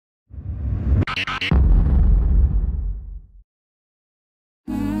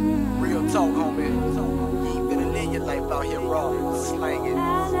Real talk, homie. You ain't finna live your life out here raw, slanging,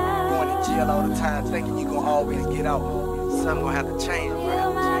 going to jail all the time, thinking you gon' always get out. Something gonna have to change,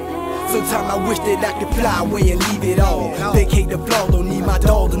 bro. Sometimes I wish that I could fly away and leave it all. Vacate the floor, don't need my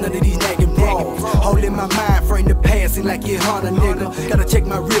dogs and none of these nagging bras. All in my mind, frame the past and like it hunt a nigga. Gotta check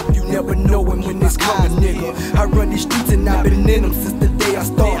my rip, you never know when it's coming, nigga. I run these streets and I've been in them since the day I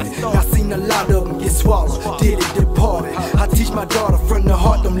started. I seen a lot of them get swallowed, did it departed. I teach my daughter from the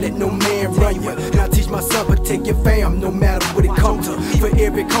heart, don't let no man run you. And I teach my son, protect your fam, no matter what it comes to. For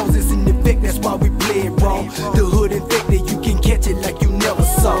every cause it's an effect, that's why we play it wrong. The hood infected, you can catch it like you never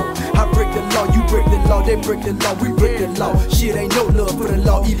saw. I break the law, you break the law, they break the law, we break the law. Shit ain't no love for the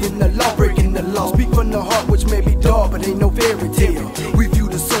law, even the law breaking the law. Speak from the heart, which may be dark, but ain't no fairy tale. We view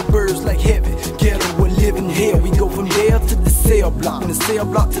the suburbs like heaven, ghetto will live in hell. We go from there to the cell block, from the cell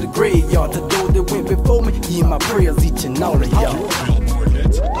block to the graveyard. The door that went before me, yeah, my prayers each and all of y'all.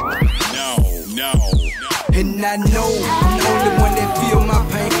 No. And I know I'm the only one that feel my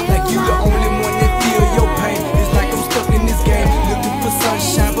pain, like you the only one that feel your pain. It's like I'm stuck in this game, looking for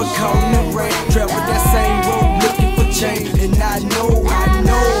sunshine but caught in the rain. Travel that same road, looking for change. And I know I'm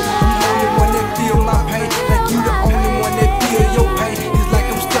the only one that feel my pain, like you the only one that feel your pain. It's like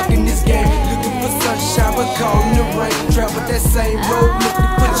I'm stuck in this game, looking for sunshine but caught in the rain. Travel that same road,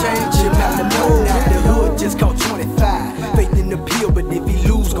 looking for change. And I know now the hood just caught 25. Faith in the pill, but if he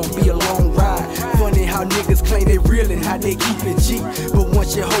lose, gon' be a long ride. Funny how niggas claim they real and how they keep it G. But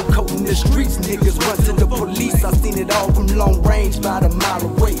once your whole coat in the streets, niggas run to the police. I seen it all from long range, about a mile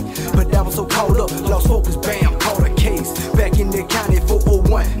away. But I was so caught up, lost focus, bam, caught a case. Back in the county,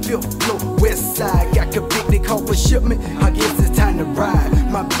 401, 5th floor, west side. Got convicted, caught for shipment, I guess it's time to ride.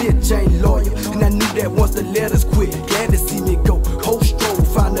 My bitch ain't loyal, and I knew that once the letters quit. Glad to see me go, whole stroll,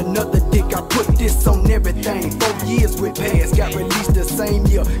 find another dick. I put this on everything, 4 years went past. Got released the same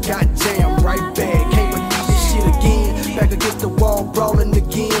year, got jammed right back. Can't believe this shit again, back against the wall, brawling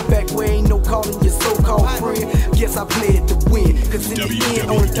again. Back where ain't no calling your so-called friend. Guess I played to win, cause in the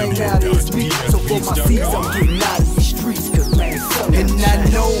end, only thing out is me. So for my seeds, I'm getting out of these streets, cause man, and I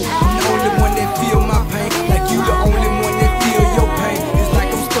know I'm the only one that feel my pain, like you the only one that feel your pain. It's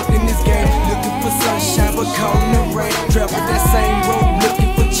like I'm stuck in this game, looking for sunshine but caught in the rain. Travel that same road,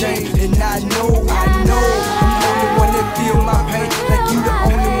 looking for change. And I know I'm the only one that feel my pain, like you the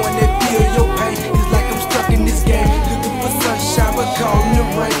only one that feel your pain. It's like I'm stuck in this game, looking for sunshine but caught in the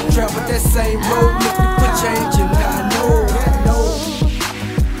rain. Travel that same road, looking for change.